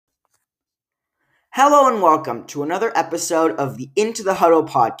Hello and welcome to another episode of the Into the Huddle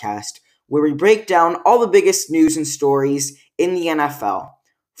podcast, where we break down all the biggest news and stories in the NFL.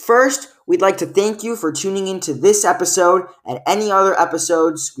 First, we'd like to thank you for tuning into this episode and any other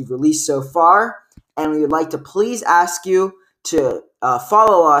episodes we've released so far, and we would like to please ask you to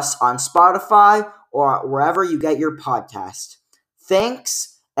follow us on Spotify or wherever you get your podcast.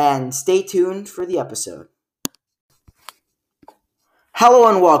 Thanks, and stay tuned for the episode. Hello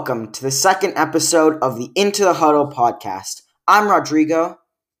and welcome to the second episode of the Into the Huddle podcast. I'm Rodrigo.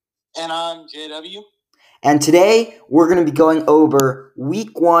 And I'm JW. And today we're going to be going over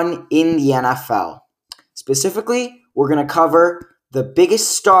week 1 in the NFL. Specifically, we're going to cover the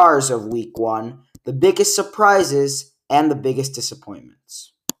biggest stars of week 1, the biggest surprises, and the biggest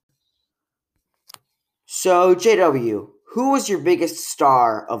disappointments. So, JW, who was your biggest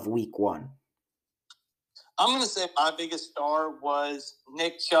star of week 1? I'm going to say my biggest star was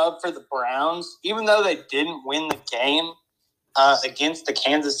Nick Chubb for the Browns. Even though they didn't win the game against the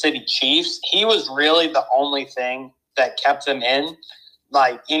Kansas City Chiefs, he was really the only thing that kept them in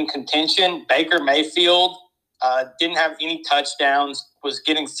contention. Baker Mayfield didn't have any touchdowns, was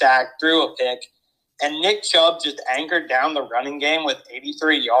getting sacked, threw a pick. And Nick Chubb just anchored down the running game with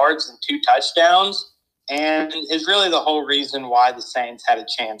 83 yards and 2 touchdowns, and is really the whole reason why the Saints had a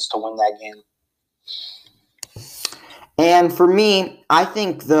chance to win that game. And for me, I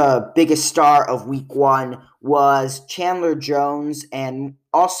think the biggest star of week 1 was Chandler Jones and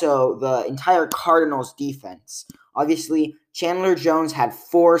also the entire Cardinals defense. Obviously, Chandler Jones had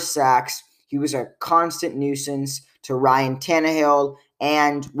 4 sacks. He was a constant nuisance to Ryan Tannehill.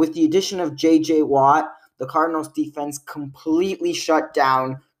 And with the addition of J.J. Watt, the Cardinals defense completely shut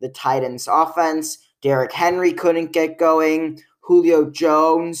down the Titans offense. Derrick Henry couldn't get going. Julio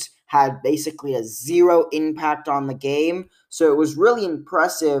Jones had basically a 0 impact on the game. So it was really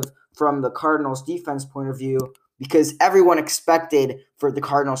impressive from the Cardinals defense point of view because everyone expected for the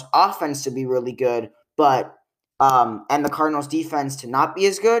Cardinals offense to be really good, but and the Cardinals defense to not be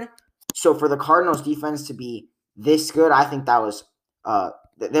as good. So for the Cardinals defense to be this good, I think that was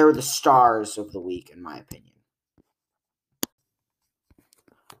they were the stars of the week in my opinion.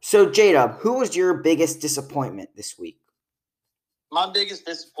 So J-Dub, who was your biggest disappointment this week? My biggest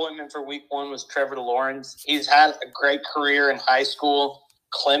disappointment for week 1 was Trevor Lawrence. He's had a great career in high school,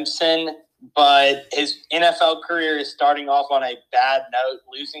 Clemson, but his NFL career is starting off on a bad note,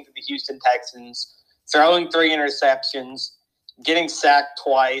 losing to the Houston Texans, throwing 3 interceptions, getting sacked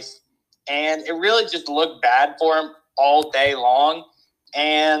twice, and it really just looked bad for him all day long.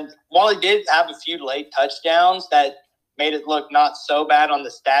 And while he did have a few late touchdowns that made it look not so bad on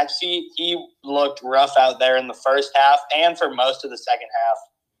the stat sheet, he looked rough out there in the first half and for most of the second half.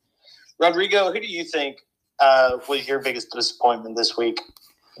 Rodrigo, who do you think was your biggest disappointment this week?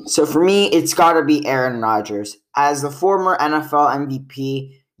 So for me, it's got to be Aaron Rodgers. As the former NFL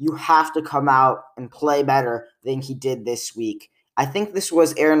MVP, you have to come out and play better than he did this week. I think this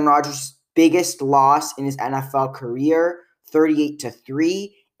was Aaron Rodgers' biggest loss in his NFL career,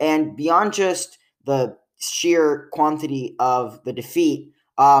 38-3, and beyond just the sheer quantity of the defeat,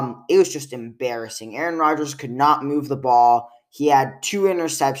 it was just embarrassing. Aaron Rodgers could not move the ball. He had 2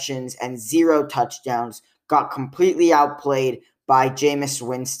 interceptions and 0 touchdowns, got completely outplayed by Jameis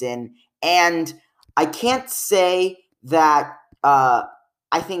Winston. And I can't say that I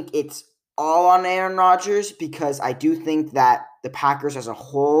think it's all on Aaron Rodgers because I do think that the Packers as a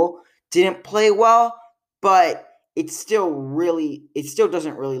whole didn't play well, but it still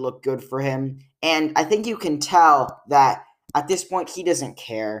doesn't really look good for him. And I think you can tell that at this point he doesn't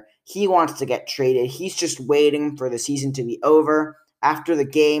care. He wants to get traded. He's just waiting for the season to be over. After the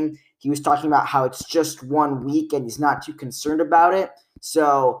game, he was talking about how it's just 1 week and he's not too concerned about it.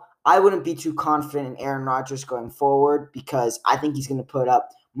 So I wouldn't be too confident in Aaron Rodgers going forward because I think he's going to put up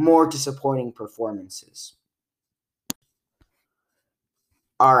more disappointing performances.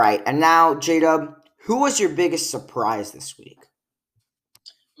 All right, and now, J-Dub, who was your biggest surprise this week?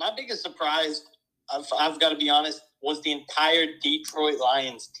 My biggest surprise, I've got to be honest, was the entire Detroit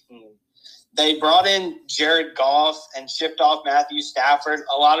Lions team. They brought in Jared Goff and shipped off Matthew Stafford.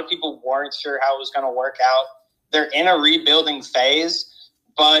 A lot of people weren't sure how it was going to work out. They're in a rebuilding phase,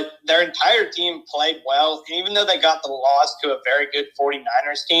 but their entire team played well. And even though they got the loss to a very good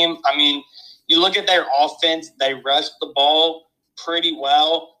 49ers team, I mean, you look at their offense, they rushed the ball pretty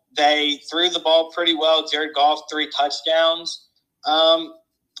well. They threw the ball pretty well. Jared Goff, 3 touchdowns.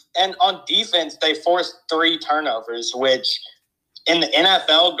 And on defense, they forced 3 turnovers, which in the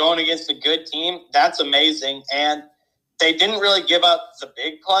NFL, going against a good team, that's amazing. And they didn't really give up the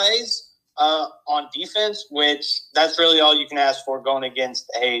big plays on defense, which that's really all you can ask for going against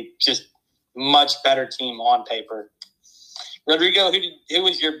a just much better team on paper. Rodrigo, who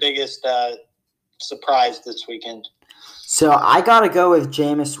was your biggest surprise this weekend? So I got to go with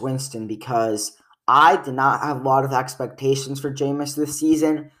Jameis Winston because I did not have a lot of expectations for Jameis this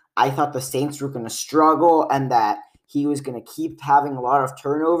season. I thought the Saints were going to struggle and that he was going to keep having a lot of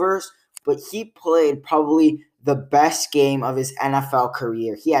turnovers, but he played probably the best game of his NFL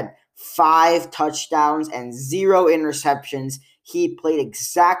career. He had 5 touchdowns and 0 interceptions. He played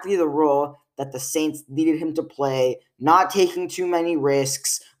exactly the role that the Saints needed him to play, not taking too many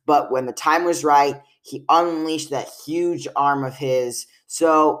risks, but when the time was right, he unleashed that huge arm of his.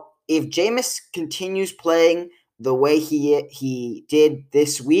 So if Jameis continues playing the way he did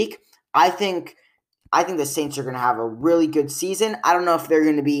this week, I think the Saints are going to have a really good season. I don't know if they're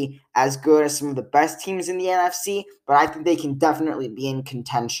going to be as good as some of the best teams in the NFC, but I think they can definitely be in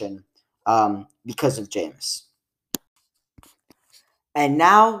contention because of Jameis. And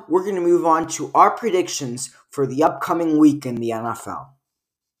now we're going to move on to our predictions for the upcoming week in the NFL.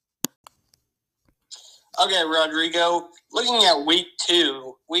 Okay, Rodrigo, looking at week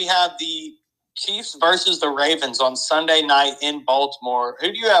 2, we have the Chiefs versus the Ravens on Sunday night in Baltimore.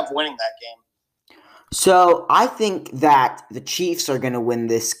 Who do you have winning that game? So I think that the Chiefs are going to win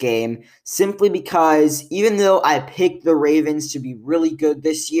this game simply because even though I picked the Ravens to be really good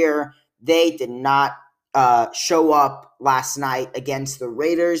this year, they did not show up last night against the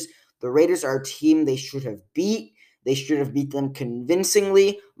Raiders. The Raiders are a team they should have beat. They should have beat them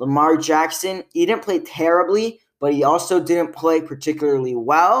convincingly. Lamar Jackson, he didn't play terribly, but he also didn't play particularly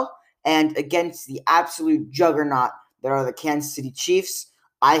well. And against the absolute juggernaut that are the Kansas City Chiefs,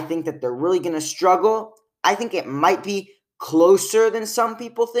 I think that they're really going to struggle. I think it might be closer than some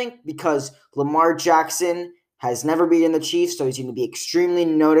people think because Lamar Jackson has never beaten the Chiefs, so he's going to be extremely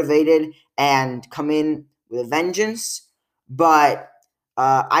motivated and come in with a vengeance. But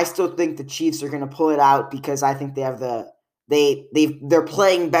I still think the Chiefs are going to pull it out because I think they have they're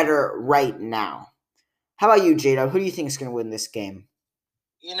playing better right now. How about you, Jado? Who do you think is going to win this game?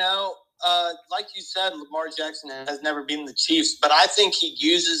 Like you said, Lamar Jackson has never beaten the Chiefs, but I think he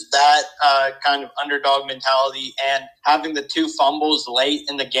uses that kind of underdog mentality and having the 2 fumbles late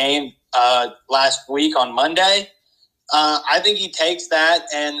in the game last week on Monday. I think he takes that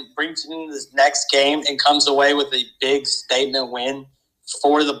and brings it into this next game and comes away with a big statement win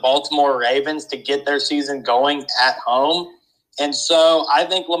for the Baltimore Ravens to get their season going at home. And so I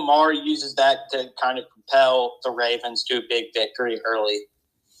think Lamar uses that to kind of propel the Ravens to a big victory early.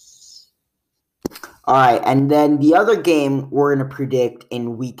 All right, and then the other game we're going to predict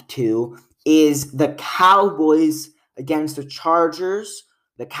in week 2 is the Cowboys against the Chargers.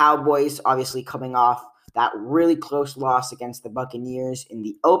 The Cowboys obviously coming off that really close loss against the Buccaneers in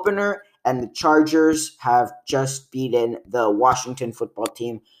the opener, and the Chargers have just beaten the Washington football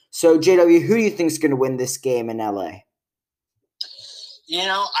team. So, JW, who do you think is going to win this game in LA?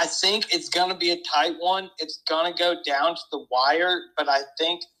 I think it's going to be a tight one. It's going to go down to the wire, but I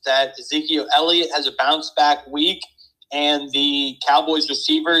think that Ezekiel Elliott has a bounce-back week, and the Cowboys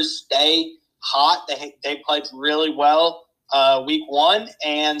receivers stay hot. They played really well week 1,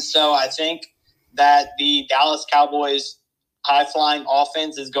 and so I think that the Dallas Cowboys high-flying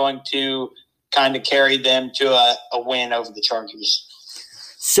offense is going to kind of carry them to a win over the Chargers.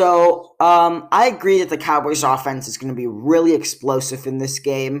 So I agree that the Cowboys offense is going to be really explosive in this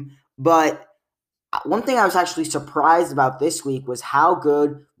game, but one thing I was actually surprised about this week was how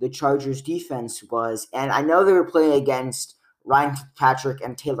good the Chargers defense was. And I know they were playing against Ryan Fitzpatrick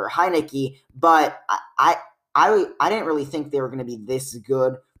and Taylor Heinicke, but I didn't really think they were going to be this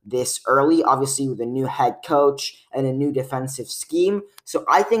good this early, obviously with a new head coach and a new defensive scheme. So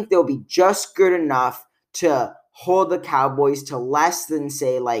I think they'll be just good enough to hold the Cowboys to less than,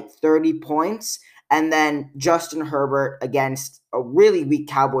 say, like 30 points. And then Justin Herbert against a really weak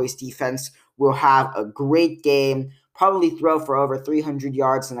Cowboys defense will have a great game, probably throw for over 300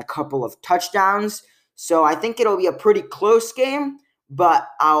 yards and a couple of touchdowns. So I think it'll be a pretty close game, but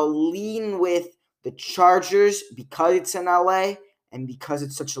I'll lean with the Chargers because it's in LA and because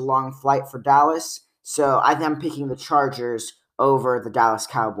it's such a long flight for Dallas. So I think I'm picking the Chargers over the Dallas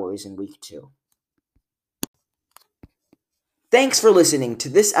Cowboys in week 2. Thanks for listening to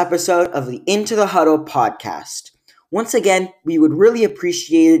this episode of the Into the Huddle podcast. Once again, we would really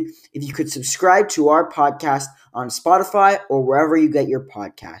appreciate it if you could subscribe to our podcast on Spotify or wherever you get your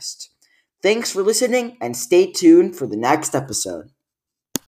podcast. Thanks for listening and stay tuned for the next episode.